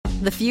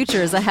The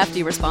future is a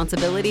hefty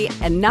responsibility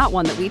and not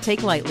one that we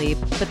take lightly.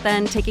 But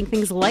then taking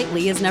things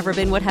lightly has never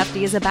been what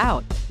Hefty is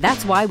about.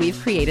 That's why we've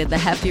created the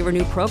Hefty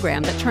Renew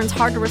program that turns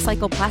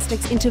hard-to-recycle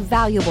plastics into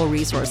valuable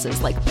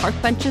resources like park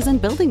benches and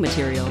building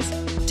materials.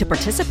 To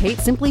participate,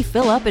 simply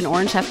fill up an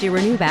orange Hefty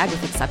Renew bag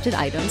with accepted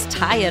items,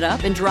 tie it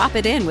up, and drop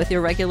it in with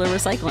your regular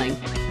recycling.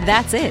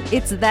 That's it.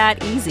 It's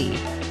that easy.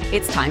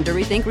 It's time to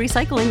rethink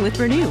recycling with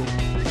Renew.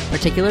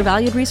 Particular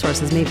valued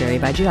resources may vary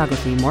by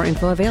geography. More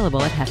info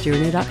available at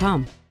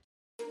heftyrenew.com.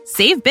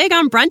 Save big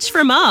on brunch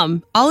for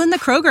mom, all in the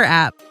Kroger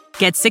app.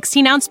 Get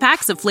 16-ounce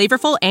packs of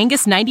flavorful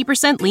Angus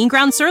 90% lean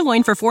ground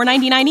sirloin for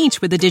 $4.99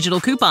 each with a digital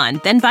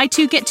coupon. Then buy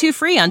 2, get 2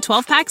 free on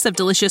 12 packs of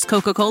delicious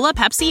Coca-Cola,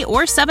 Pepsi,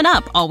 or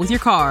 7-Up, all with your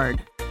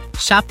card.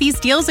 Shop these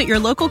deals at your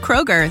local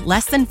Kroger,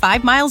 less than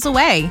 5 miles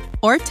away.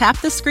 Or tap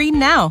the screen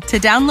now to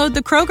download the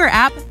Kroger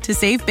app to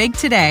save big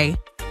today.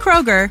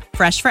 Kroger,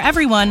 fresh for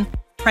everyone.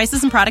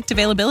 Prices and product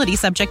availability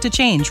subject to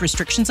change.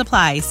 Restrictions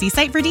apply. See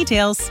site for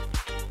details.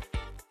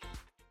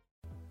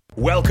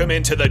 Welcome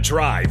into The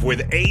Drive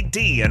with AD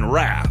and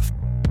Raph.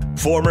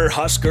 Former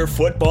Husker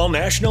football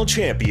national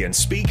champion,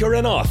 speaker,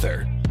 and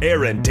author,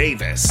 Aaron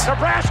Davis.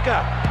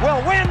 Nebraska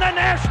will win the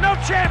national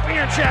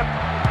championship.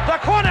 The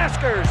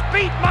Cornhuskers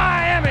beat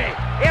Miami.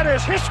 It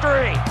is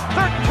history,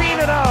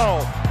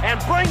 13-0, and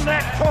bring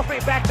that trophy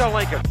back to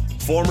Lincoln.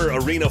 Former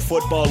Arena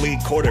Football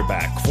League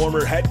quarterback,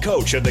 former head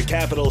coach of the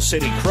Capital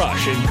City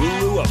Crush, and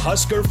guru of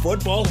Husker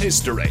football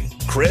history,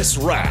 Chris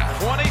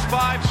Raff.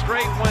 25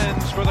 straight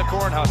wins for the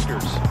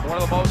Cornhuskers. One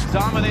of the most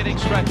dominating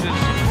stretches in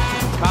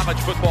college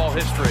football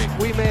history.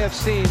 We may have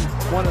seen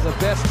one of the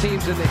best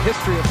teams in the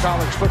history of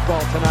college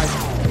football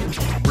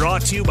tonight.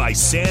 Brought to you by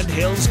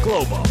Sandhills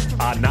Global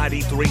on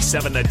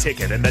 93.7 The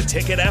Ticket and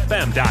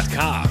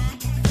theticketfm.com.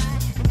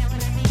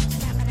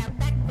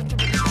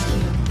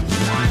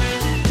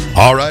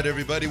 All right,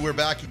 everybody, we're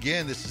back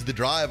again. This is The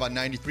Drive on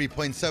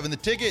 93.7 The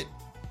Ticket.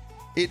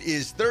 It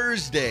is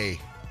Thursday.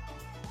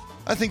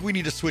 I think we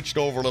need to switch it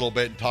over a little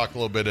bit and talk a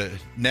little bit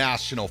of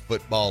National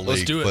Football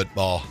League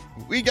football.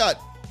 We got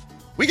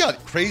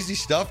crazy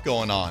stuff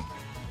going on.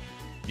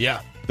 Yeah.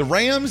 The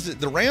Rams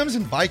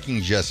and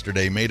Vikings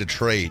yesterday made a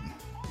trade,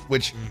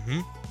 which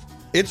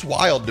it's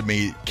wild to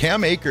me.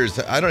 Cam Akers,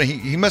 I don't know,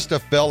 he must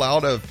have fell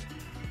out of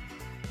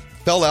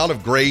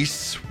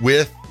grace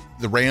with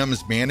the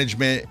Rams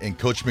management and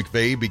Coach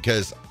McVay,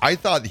 because I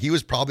thought he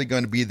was probably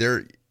going to be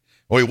there.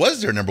 Well, he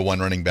was their number one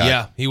running back.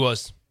 Yeah, he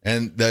was.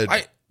 And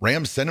the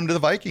Rams sent him to the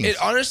Vikings. It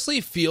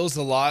honestly feels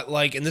a lot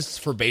like, and this is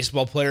for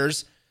baseball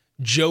players,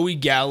 Joey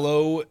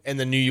Gallo and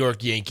the New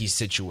York Yankees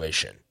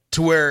situation,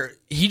 to where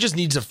he just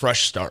needs a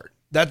fresh start.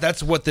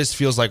 That's what this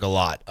feels like a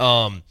lot.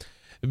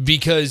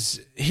 Because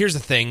here's the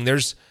thing,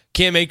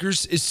 Cam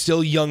Akers is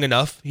still young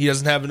enough. He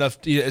doesn't have enough.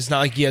 It's not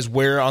like he has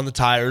wear on the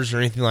tires or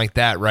anything like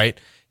that, right?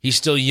 He's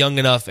still young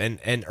enough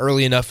and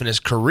early enough in his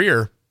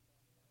career.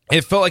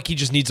 It felt like he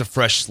just needs a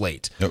fresh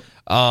slate. Yep.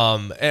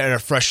 And a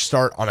fresh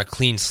start on a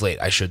clean slate,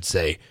 I should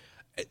say.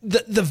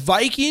 The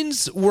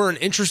Vikings were an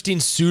interesting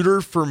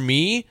suitor for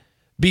me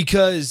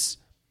because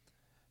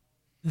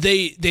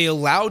they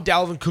allowed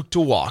Dalvin Cook to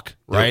walk,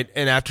 right? Yep.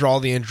 And after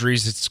all the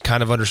injuries, it's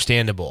kind of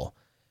understandable.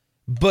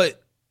 But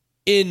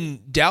in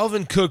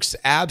Dalvin Cook's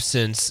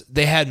absence,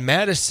 they had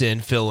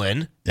Madison fill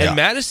in, and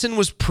Madison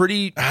was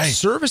pretty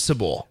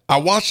serviceable. I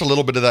watched a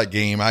little bit of that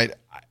game.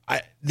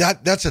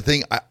 That's the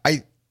thing.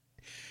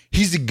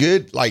 He's a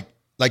good, like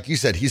you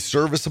said, he's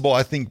serviceable.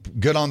 I think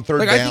good on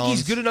third downs. I think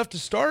he's good enough to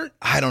start.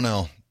 I don't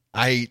know.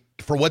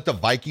 For what the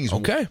Vikings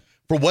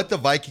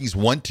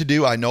want to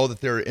do, I know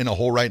that they're in a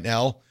hole right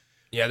now.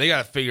 Yeah, they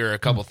got to figure a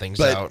couple things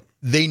out.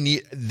 They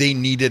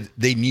needed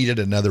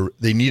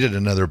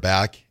another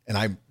back,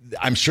 and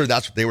I'm sure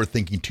that's what they were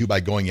thinking too by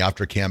going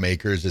after Cam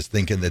Akers, is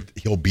thinking that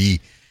he'll be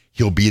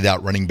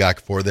that running back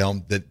for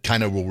them that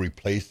kind of will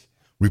replace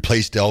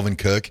Dalvin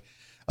Cook.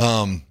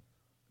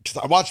 Because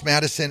I watched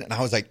Madison and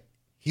I was like,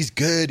 he's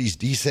good, he's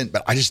decent,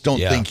 but I just don't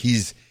think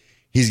he's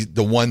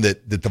the one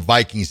that the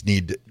Vikings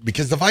need,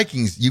 because the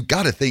Vikings, you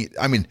got to think.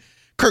 I mean,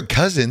 Kirk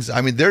Cousins.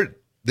 I mean,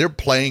 they're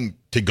playing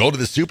to go to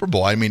the Super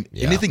Bowl. I mean,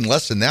 anything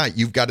less than that,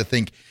 you've got to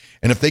think.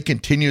 And if they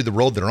continue the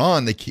road they're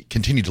on, they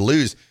continue to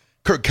lose.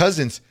 Kirk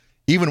Cousins,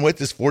 even with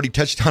his 40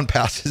 touchdown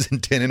passes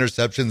and 10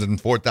 interceptions and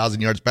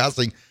 4,000 yards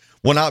passing,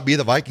 will not be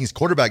the Vikings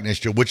quarterback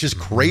next year, which is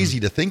crazy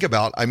to think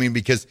about. I mean,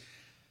 because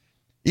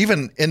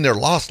even in their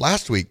loss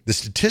last week, the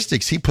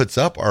statistics he puts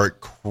up are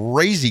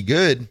crazy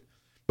good,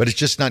 but it's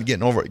just not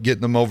getting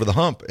them over the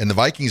hump. And the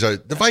Vikings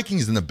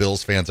and the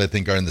Bills fans, I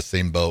think, are in the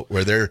same boat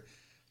where they're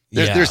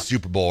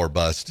Super Bowl or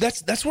bust.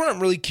 That's where I'm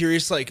really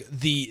curious, like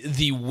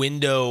the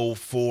window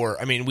for,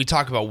 I mean, we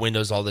talk about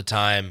windows all the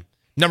time.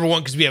 Number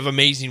one, because we have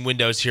amazing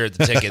windows here at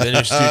the Ticket, the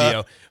new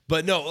studio.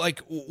 But no,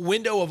 like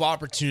window of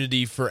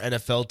opportunity for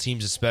NFL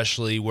teams,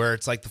 especially where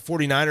it's like the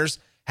 49ers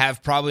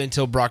have probably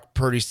until Brock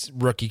Purdy's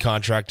rookie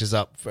contract is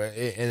up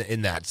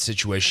in that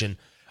situation.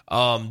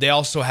 They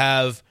also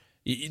have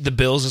the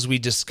Bills, as we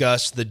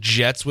discussed, the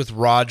Jets with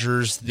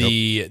Rodgers,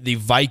 the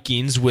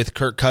Vikings with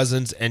Kirk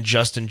Cousins and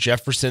Justin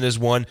Jefferson is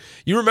one.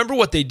 You remember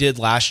what they did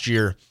last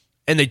year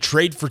and they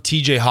trade for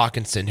TJ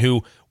Hawkinson,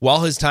 who,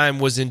 while his time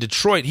was in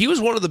Detroit, he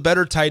was one of the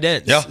better tight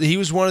ends. Yeah. He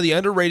was one of the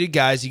underrated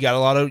guys. He got a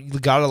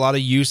lot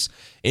of use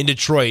in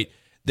Detroit.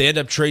 They end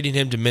up trading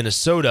him to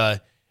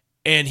Minnesota,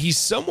 and he's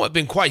somewhat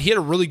been quiet. He had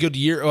a really good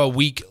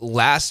week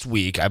last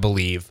week, I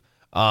believe,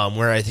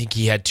 where I think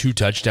he had 2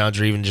 touchdowns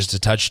or even just a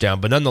touchdown.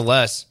 But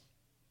nonetheless,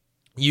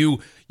 you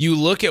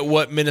look at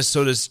what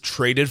Minnesota's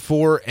traded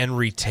for and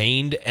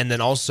retained, and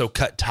then also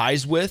cut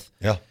ties with.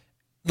 Yeah.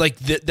 Like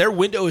their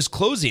window is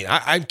closing.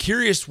 I'm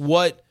curious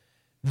what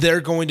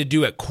they're going to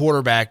do at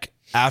quarterback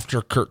after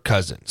Kirk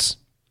Cousins.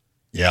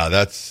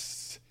 Yeah,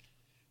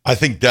 I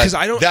think that's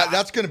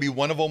going to be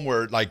one of them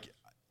where, like,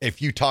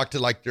 if you talk to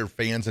like their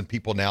fans and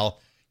people now,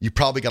 you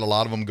probably got a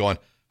lot of them going,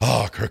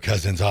 "Oh, Kirk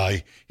Cousins,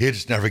 he'll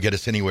just never get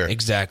us anywhere."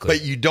 Exactly.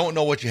 But you don't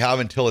know what you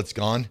have until it's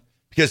gone,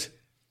 because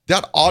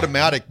that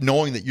automatic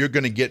knowing that you're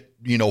going to get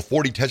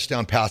 40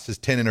 touchdown passes,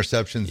 10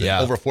 interceptions, and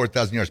over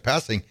 4,000 yards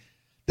passing.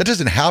 That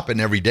doesn't happen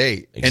every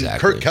day. Exactly. And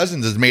Kirk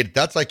Cousins has made it.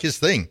 That's like his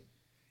thing.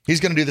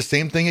 He's going to do the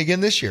same thing again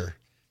this year.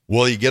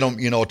 Will you get them,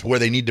 to where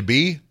they need to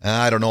be?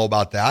 I don't know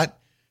about that.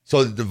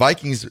 So the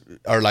Vikings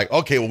are like,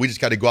 okay, well, we just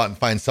got to go out and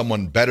find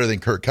someone better than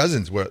Kirk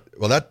Cousins.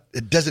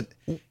 It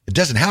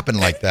doesn't happen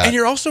like that. And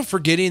you're also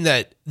forgetting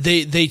that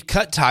they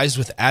cut ties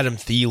with Adam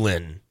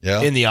Thielen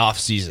in the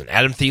offseason.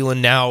 Adam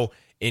Thielen now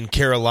in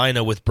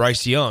Carolina with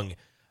Bryce Young.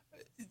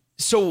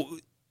 So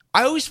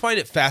I always find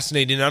it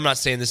fascinating, and I'm not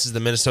saying this is the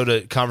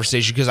Minnesota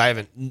conversation because I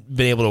haven't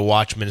been able to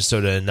watch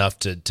Minnesota enough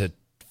to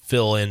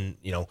fill in,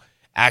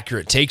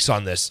 accurate takes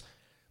on this.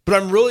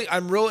 But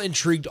I'm real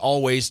intrigued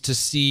always to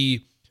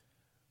see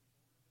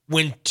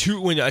when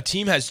a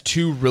team has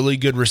 2 really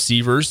good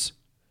receivers,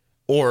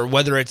 or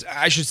whether it's,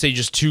 I should say,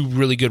 just 2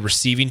 really good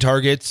receiving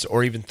targets,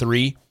 or even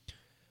 3,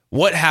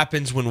 what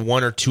happens when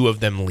 1 or 2 of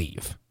them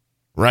leave,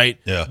 right?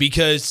 Yeah.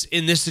 Because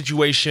in this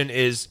situation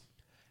is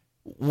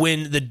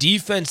when the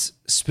defense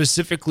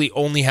specifically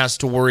only has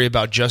to worry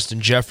about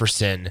Justin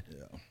Jefferson,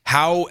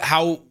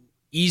 how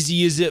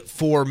easy is it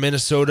for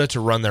Minnesota to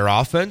run their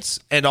offense?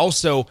 And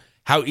also,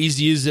 how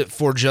easy is it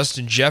for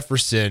Justin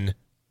Jefferson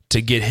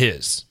to get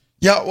his?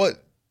 Yeah, well,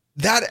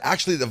 that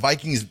actually, the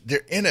Vikings,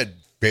 they're in a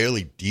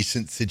fairly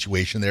decent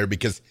situation there,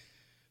 because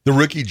the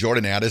rookie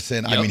Jordan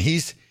Addison, I mean,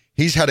 he's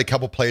had a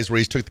couple plays where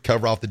he's took the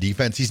cover off the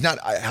defense. He's not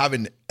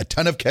having a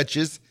ton of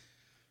catches.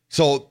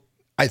 So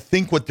I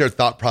think what their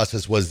thought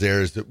process was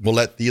there is that we'll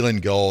let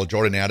Thielen go.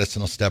 Jordan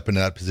Addison will step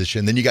into that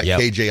position. Then you got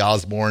KJ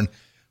Osborne,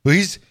 who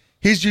he's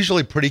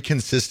usually pretty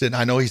consistent.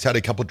 I know he's had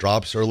a couple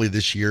drops early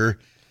this year.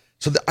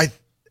 So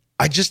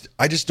I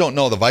just don't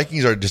know. The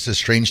Vikings are just a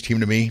strange team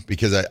to me,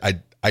 because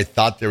I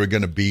thought they were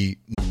going to be.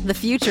 The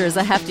future is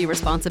a hefty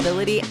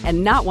responsibility,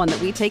 and not one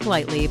that we take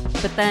lightly.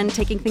 But then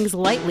taking things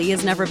lightly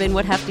has never been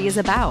what Hefty is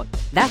about.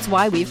 That's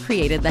why we've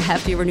created the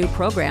Hefty Renew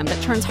program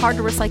that turns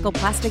hard-to-recycle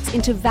plastics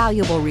into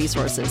valuable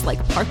resources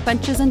like park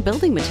benches and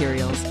building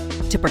materials.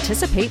 To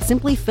participate,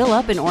 simply fill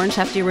up an orange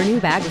Hefty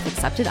Renew bag with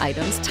accepted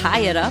items,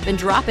 tie it up, and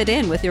drop it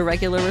in with your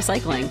regular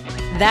recycling.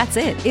 That's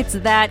it. It's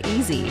that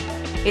easy.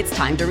 It's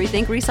time to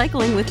rethink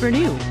recycling with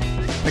Renew.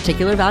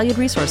 Particular valued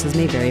resources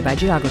may vary by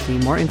geography.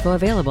 More info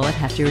available at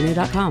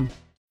heftyrenew.com.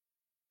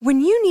 When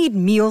you need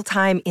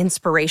mealtime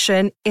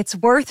inspiration, it's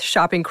worth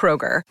shopping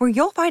Kroger, where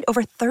you'll find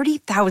over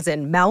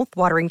 30,000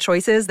 mouth-watering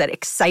choices that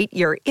excite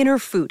your inner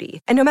foodie.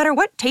 And no matter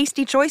what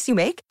tasty choice you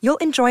make, you'll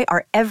enjoy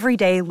our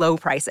everyday low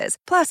prices,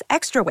 plus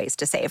extra ways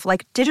to save,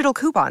 like digital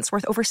coupons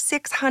worth over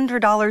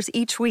 $600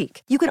 each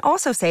week. You can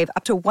also save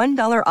up to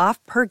 $1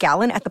 off per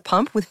gallon at the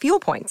pump with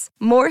fuel points.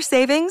 More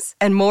savings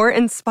and more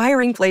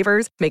inspiring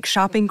flavors make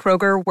shopping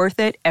Kroger worth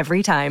it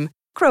every time.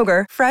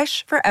 Kroger,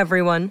 fresh for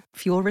everyone.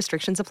 Fuel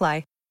restrictions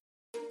apply.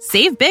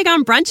 Save big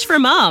on brunch for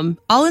mom,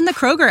 all in the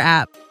Kroger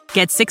app.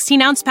 Get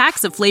 16-ounce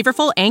packs of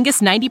flavorful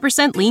Angus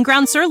 90% lean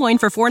ground sirloin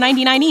for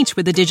 $4.99 each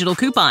with a digital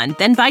coupon.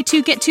 Then buy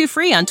 2, get 2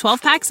 free on 12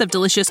 packs of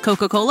delicious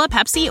Coca-Cola,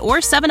 Pepsi, or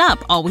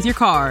 7-Up, all with your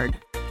card.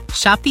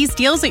 Shop these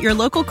deals at your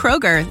local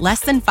Kroger,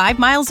 less than 5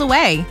 miles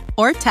away.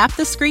 Or tap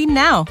the screen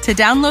now to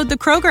download the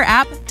Kroger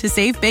app to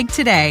save big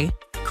today.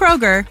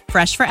 Kroger,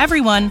 fresh for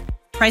everyone.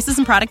 Prices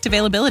and product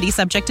availability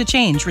subject to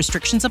change.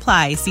 Restrictions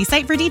apply. See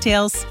site for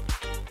details.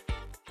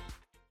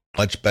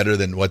 Much better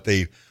than what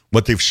they've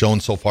shown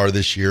so far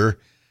this year.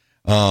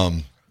 Well,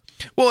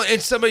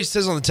 and somebody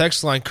says on the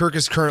text line, Kirk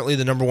is currently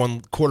the number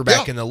 1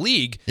 quarterback in the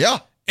league. Yeah.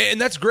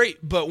 And that's great.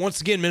 But once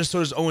again,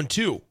 Minnesota's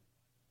 0-2.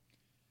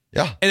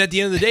 Yeah. And at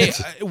the end of the day,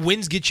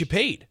 wins get you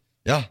paid.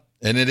 Yeah.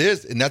 And it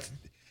is. And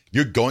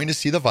you're going to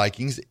see the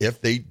Vikings,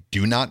 if they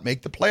do not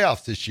make the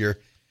playoffs this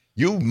year,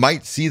 you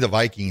might see the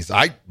Vikings.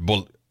 I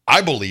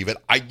believe it.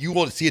 You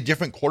will see a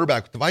different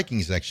quarterback with the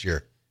Vikings next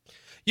year.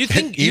 You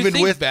think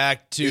with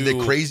back to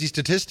the crazy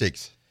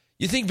statistics.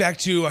 You think back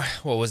to,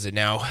 what was it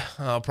now?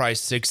 Probably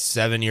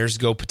 6-7 years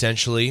ago,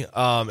 potentially.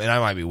 And I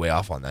might be way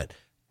off on that.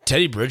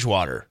 Teddy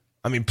Bridgewater.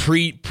 I mean,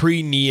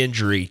 pre-knee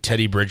injury,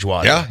 Teddy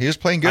Bridgewater. Yeah, he was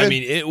playing good. I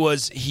mean,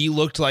 he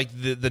looked like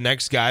the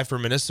next guy for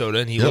Minnesota,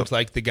 and he looked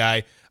like the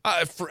guy,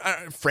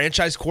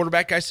 franchise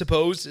quarterback, I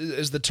suppose,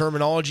 is the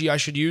terminology I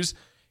should use.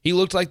 He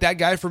looked like that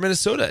guy for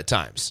Minnesota at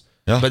times.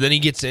 But then he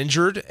gets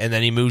injured, and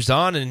then he moves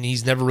on, and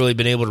he's never really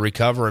been able to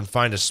recover and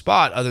find a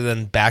spot other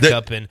than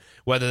backup in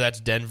whether that's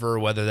Denver,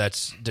 whether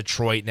that's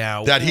Detroit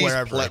now, that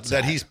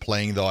he's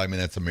playing, though, I mean,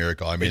 that's a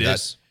miracle. I mean,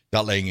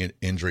 that leg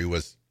injury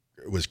was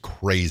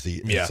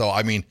crazy. Yeah. So,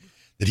 I mean,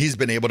 that he's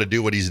been able to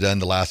do what he's done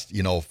the last,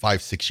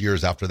 5-6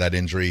 years after that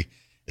injury,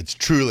 it's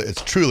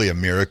truly a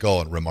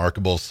miracle and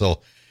remarkable.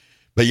 So,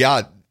 but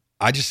yeah,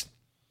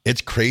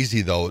 it's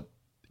crazy, though.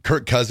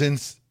 Kirk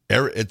Cousins,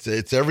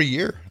 it's every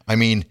year. I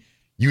mean,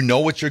 you know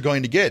what you're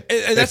going to get.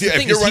 And that's the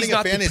thing,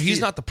 he's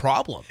not the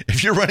problem.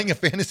 If you're running a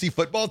fantasy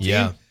football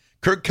team,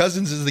 Kirk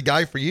Cousins is the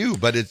guy for you.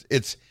 But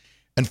it's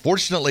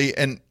unfortunately,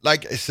 and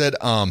like I said,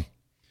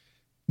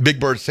 Big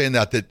Bird saying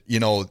that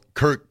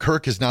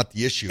Kirk is not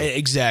the issue.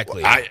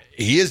 Exactly.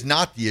 He is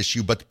not the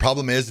issue, but the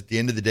problem is at the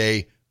end of the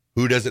day,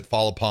 who does it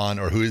fall upon,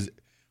 or what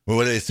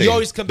do they say? You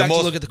always come back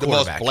to look at the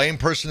quarterback. The most blamed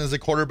person is the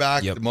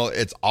quarterback. Yep.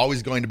 It's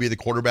always going to be the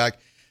quarterback.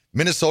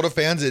 Minnesota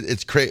fans,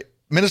 it's crazy.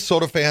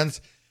 Minnesota fans,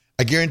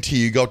 I guarantee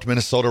you go up to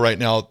Minnesota right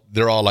now,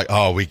 they're all like,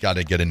 oh, we got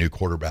to get a new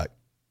quarterback.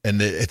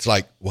 And it's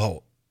like,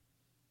 well,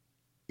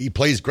 he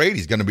plays great.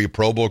 He's going to be a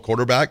Pro Bowl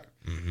quarterback,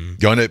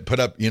 going to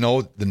put up,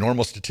 the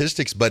normal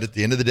statistics. But at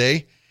the end of the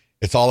day,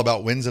 it's all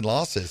about wins and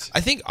losses.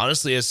 I think,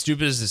 honestly, as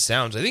stupid as it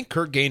sounds, I think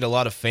Kirk gained a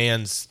lot of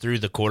fans through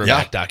the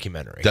quarterback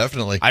documentary.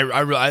 Definitely.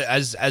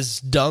 As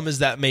dumb as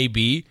that may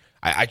be,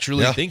 I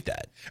truly think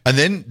that. And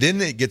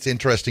then it gets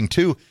interesting,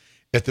 too.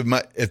 If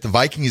the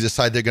Vikings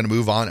decide they're going to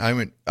move on, I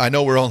mean, I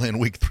know we're only in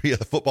week 3 of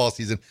the football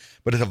season,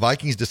 but if the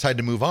Vikings decide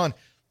to move on,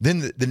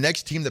 then the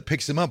next team that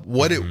picks him up,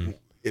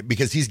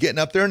 because he's getting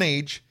up there in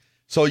age,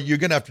 so you're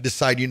going to have to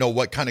decide,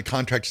 what kind of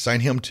contract to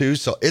sign him to.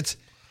 So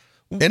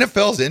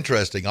NFL's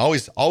interesting,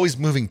 always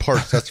moving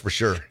parts, that's for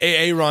sure.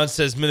 Aaron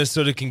says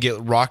Minnesota can get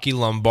Rocky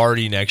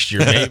Lombardi next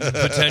year, maybe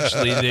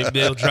potentially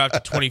they'll draft a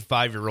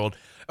 25-year-old.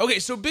 Okay,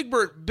 so Big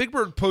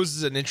Bird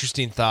poses an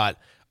interesting thought.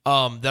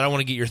 That I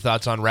want to get your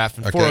thoughts on,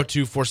 Raffin.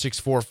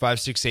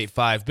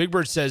 402-464-5685. Big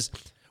Bird says,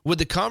 would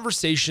the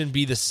conversation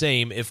be the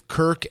same if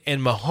Kirk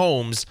and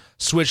Mahomes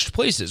switched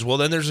places? Well,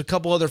 then there's a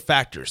couple other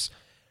factors.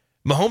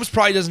 Mahomes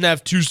probably doesn't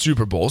have 2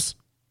 Super Bowls.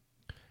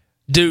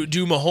 Do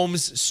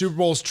Mahomes' Super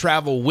Bowls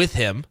travel with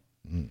him?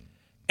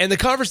 And the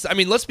conversation, I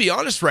mean, let's be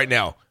honest right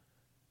now.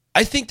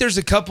 I think there's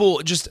a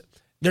couple,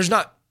 there's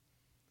not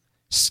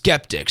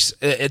skeptics.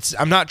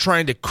 I'm not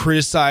trying to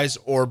criticize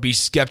or be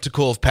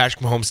skeptical of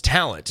Patrick Mahomes'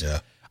 talent. Yeah.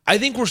 I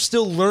think we're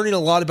still learning a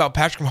lot about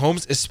Patrick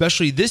Mahomes,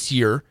 especially this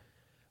year,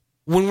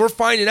 when we're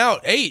finding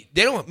out, hey,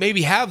 they don't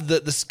maybe have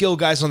the skill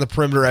guys on the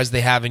perimeter as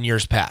they have in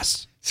years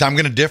past. So I'm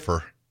going to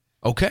differ.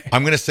 Okay.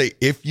 I'm going to say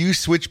if you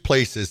switch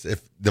places,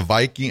 if the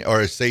Viking,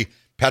 or say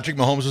Patrick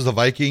Mahomes was a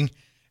Viking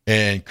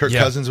and Kirk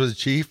Cousins was a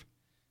Chief,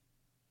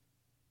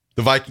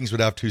 the Vikings would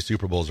have 2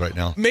 Super Bowls right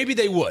now. Maybe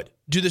they would.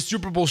 Do the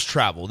Super Bowls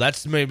travel?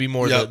 That's maybe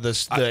more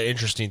the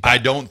interesting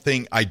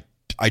thing.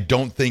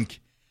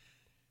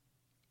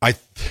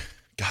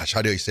 Gosh,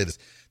 how do I say this?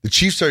 The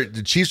Chiefs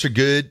are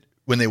good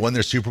when they won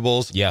their Super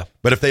Bowls. Yeah.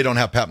 But if they don't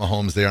have Pat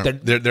Mahomes,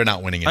 they're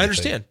not winning anything. I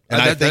understand.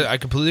 And I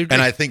completely agree.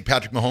 And I think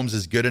Patrick Mahomes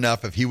is good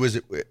enough. If he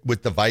was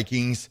with the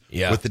Vikings,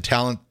 with the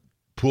talent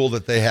pool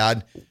that they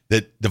had,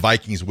 that the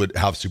Vikings would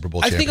have Super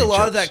Bowl championships. I think a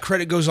lot of that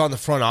credit goes on the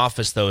front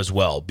office, though, as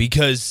well,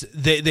 because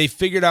they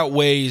figured out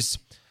ways,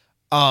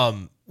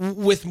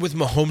 with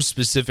Mahomes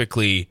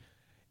specifically,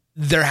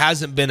 there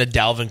hasn't been a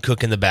Dalvin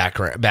Cook in the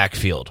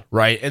backfield,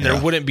 right? And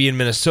there wouldn't be in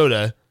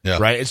Minnesota,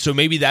 right? And so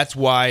maybe that's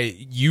why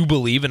you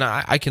believe, and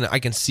I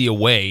can see a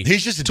way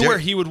where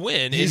he would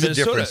win in Minnesota. He's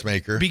a difference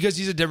maker. Because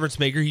he's a difference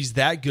maker. He's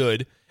that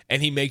good,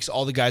 and he makes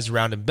all the guys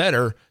around him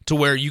better to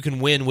where you can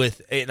win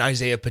with an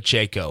Isaiah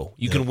Pacheco.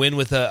 You can win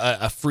with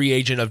a free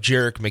agent of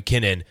Jerick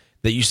McKinnon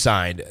that you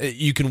signed.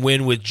 You can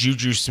win with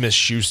Juju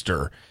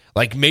Smith-Schuster.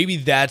 Like, maybe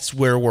that's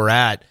where we're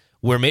at.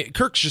 Where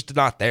Kirk's just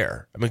not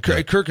there. I mean,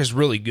 Kirk is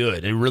really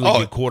good, a really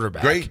good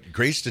quarterback.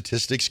 Great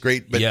statistics,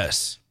 great. But,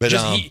 yes, but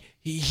just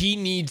he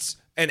needs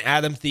an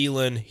Adam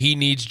Thielen. He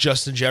needs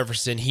Justin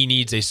Jefferson. He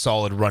needs a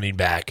solid running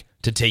back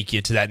to take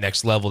you to that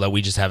next level that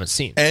we just haven't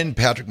seen. And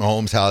Patrick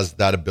Mahomes has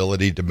that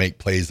ability to make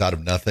plays out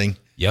of nothing.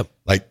 Yep.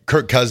 Like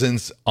Kirk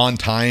Cousins on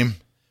time,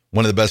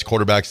 one of the best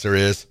quarterbacks there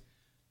is.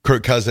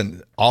 Kirk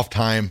Cousins off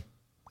time,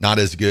 not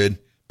as good.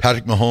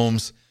 Patrick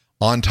Mahomes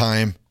on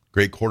time,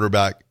 great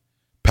quarterback.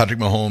 Patrick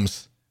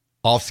Mahomes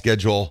off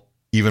schedule,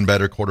 even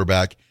better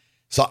quarterback.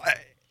 So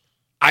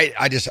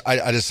I just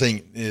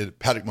think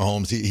Patrick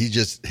Mahomes,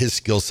 his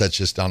skill set's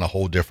just on a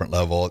whole different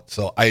level.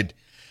 So I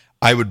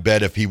would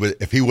bet if he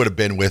would have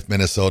been with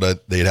Minnesota,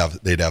 they'd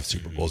have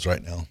Super Bowls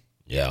right now.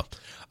 Yeah.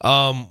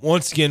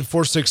 Once again,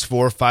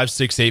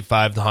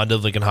 464-5685, the Honda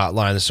Lincoln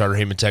Hotline, the Starter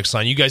Heyman text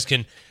line. You guys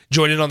can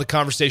join in on the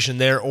conversation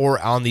there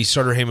or on the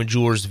Starter Heyman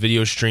Jewelers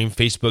video stream,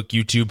 Facebook,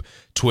 YouTube,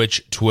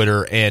 Twitch,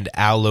 Twitter, and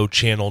Allo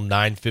Channel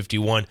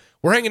 951.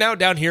 We're hanging out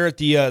down here at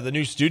the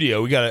new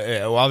studio. We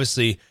got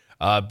obviously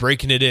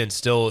breaking it in,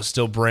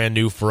 still brand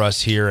new for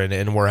us here,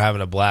 and we're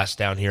having a blast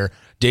down here.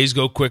 Days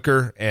go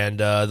quicker, and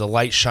the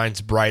light shines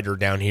brighter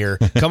down here.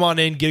 Come on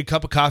in, get a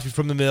cup of coffee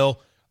from the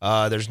mill.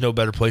 There's no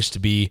better place to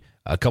be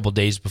a couple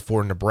days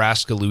before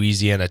Nebraska,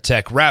 Louisiana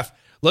Tech. Raph,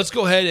 let's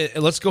go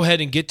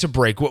ahead and get to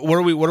break. What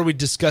are we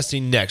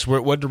discussing next?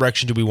 What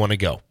direction do we want to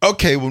go?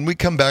 Okay, when we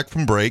come back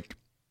from break,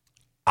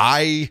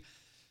 I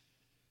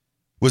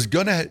was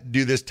going to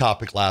do this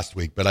topic last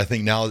week, but I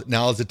think now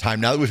is the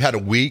time. Now that we've had a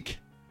week,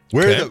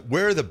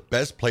 where are the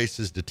best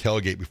places to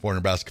tailgate before a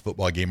Nebraska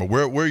football game, or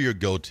where are your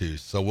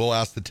go-tos? So we'll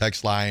ask the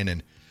text line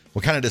and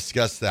we'll kind of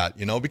discuss that,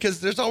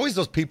 because there's always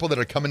those people that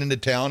are coming into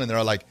town and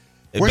they're like,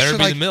 It better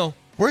be the Mill.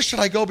 Where should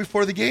I go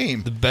before the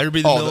game? It better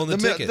be the Mill and the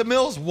ticket. The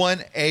Mill's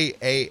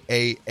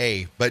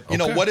 1A. But,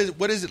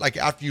 what is it like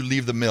after you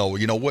leave the Mill?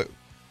 Where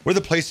are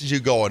the places you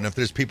go? And if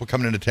there's people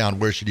coming into town,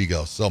 where should you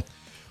go? So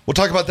we'll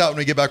talk about that when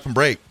we get back from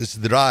break. This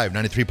is The Drive,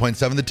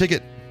 93.7 The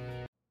Ticket.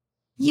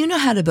 You know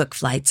how to book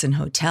flights and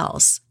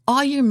hotels.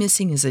 All you're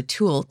missing is a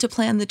tool to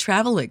plan the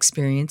travel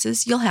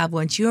experiences you'll have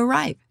once you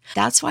arrive.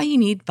 That's why you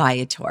need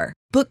Viator.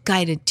 Book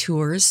guided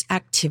tours,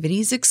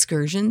 activities,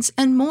 excursions,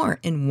 and more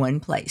in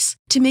one place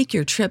to make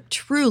your trip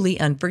truly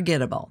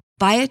unforgettable.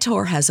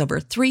 Viator has over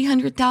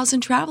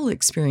 300,000 travel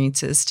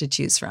experiences to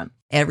choose from.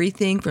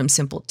 Everything from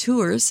simple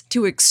tours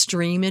to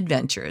extreme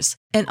adventures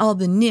and all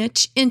the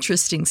niche,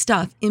 interesting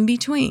stuff in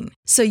between.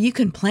 So you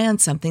can plan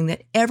something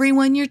that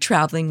everyone you're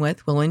traveling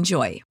with will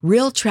enjoy.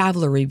 Real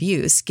traveler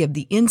reviews give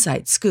the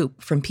inside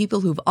scoop from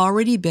people who've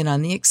already been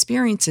on the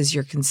experiences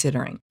you're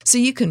considering. So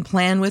you can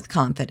plan with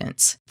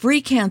confidence.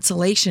 Free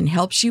cancellation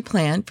helps you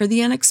plan for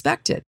the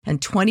unexpected.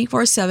 And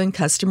 24/7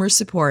 customer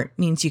support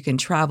means you can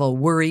travel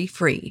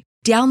worry-free.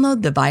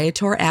 Download the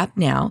Viator app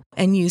now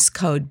and use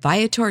code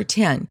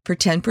Viator10 for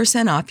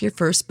 10% off your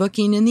first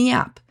booking in the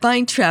app.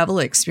 Find travel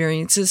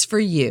experiences for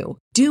you.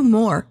 Do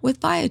more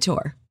with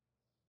Viator.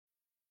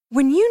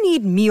 When you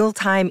need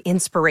mealtime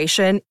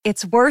inspiration,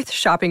 it's worth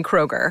shopping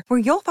Kroger, where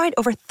you'll find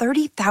over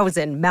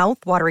 30,000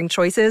 mouth-watering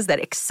choices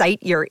that excite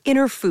your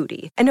inner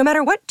foodie. And no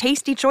matter what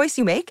tasty choice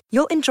you make,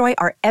 you'll enjoy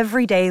our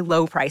everyday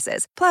low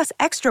prices, plus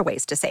extra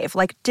ways to save,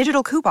 like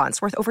digital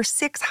coupons worth over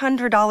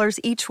 $600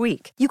 each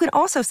week. You can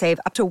also save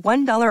up to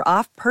 $1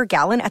 off per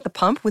gallon at the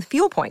pump with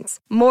fuel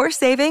points. More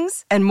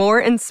savings and more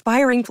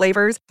inspiring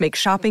flavors make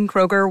shopping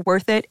Kroger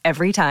worth it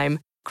every time.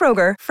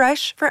 Kroger,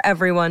 fresh for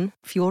everyone.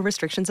 Fuel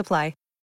restrictions apply.